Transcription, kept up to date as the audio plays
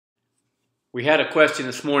We had a question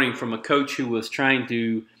this morning from a coach who was trying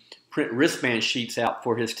to print wristband sheets out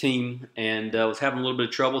for his team and was having a little bit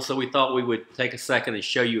of trouble, so we thought we would take a second and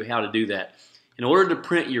show you how to do that. In order to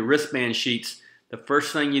print your wristband sheets, the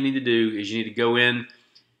first thing you need to do is you need to go in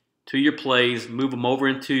to your plays, move them over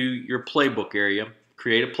into your playbook area,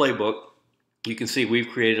 create a playbook. You can see we've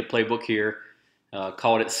created a playbook here,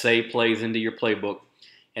 called it Save Plays into your playbook.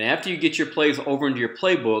 And after you get your plays over into your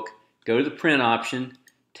playbook, go to the print option,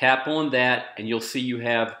 tap on that, and you'll see you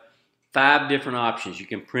have 5 different options. You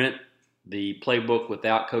can print the playbook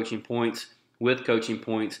without coaching points, with coaching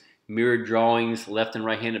points, mirrored drawings, left and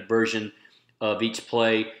right-handed version of each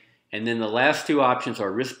play. And then the last 2 options are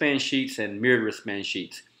wristband sheets and mirrored wristband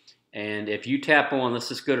sheets. And if you tap on, let's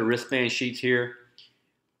just go to wristband sheets here.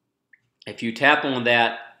 If you tap on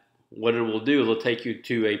that, what it will do, it'll take you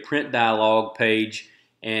to a print dialog page,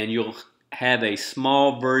 and you'll have a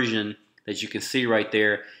small version that you can see right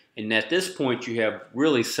there. And at this point, you have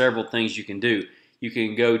really several things you can do. You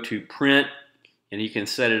can go to print, and you can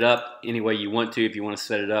set it up any way you want to. If you want to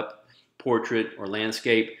set it up portrait or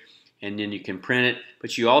landscape, and then you can print it.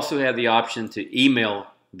 But you also have the option to email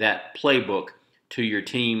that playbook to your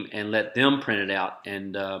team and let them print it out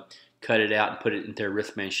and cut it out and put it into their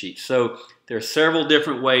wristband sheets. So there are several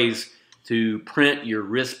different ways to print your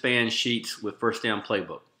wristband sheets with FirstDown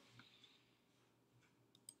PlayBook.